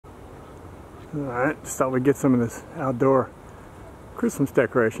Alright, just thought we'd get some of this outdoor Christmas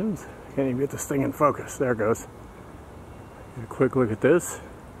decorations. Can't even get this thing in focus. There it goes. Get a quick look at this.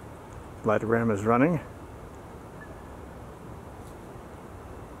 Light ram is running.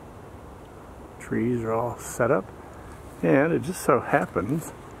 Trees are all set up. And it just so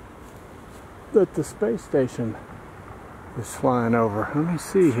happens that the space station is flying over. Let me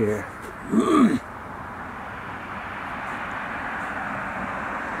see here.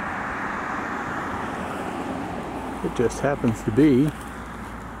 It just happens to be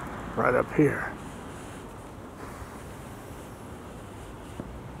right up here.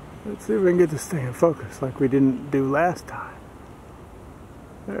 Let's see if we can get this thing in focus like we didn't do last time.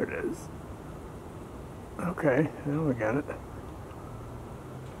 There it is. Okay, now we got it.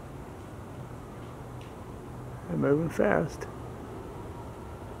 They're moving fast.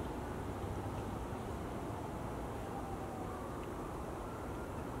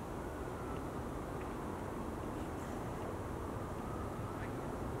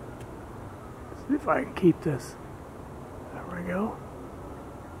 See if I can keep this. There we go.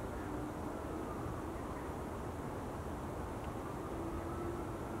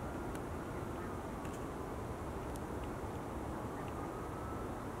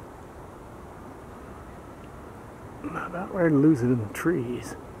 I'm about ready to lose it in the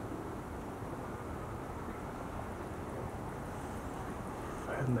trees.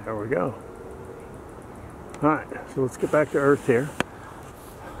 And there we go. Alright, so let's get back to Earth here.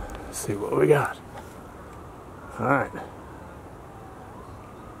 See what we got. Alright.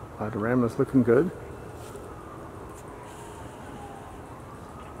 Light Rama's looking good.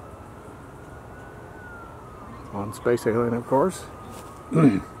 On Space Alien, of course.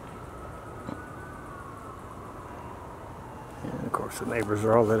 And of course the neighbors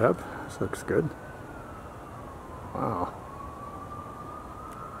are all lit up. This looks good. Wow.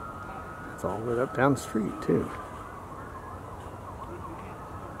 It's all lit up down the street too.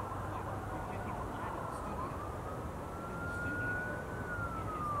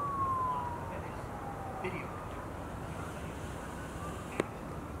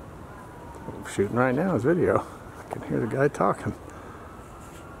 What I'm shooting right now is video. I can hear the guy talking.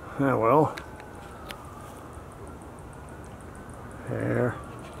 Ah, well. There.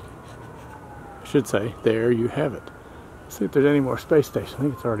 I should say, there you have it. Let's see if there's any more space station. I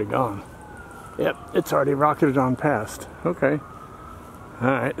think it's already gone. Yep, it's already rocketed on past. Okay.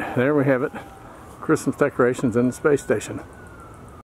 Alright, there we have it. Christmas decorations in the space station.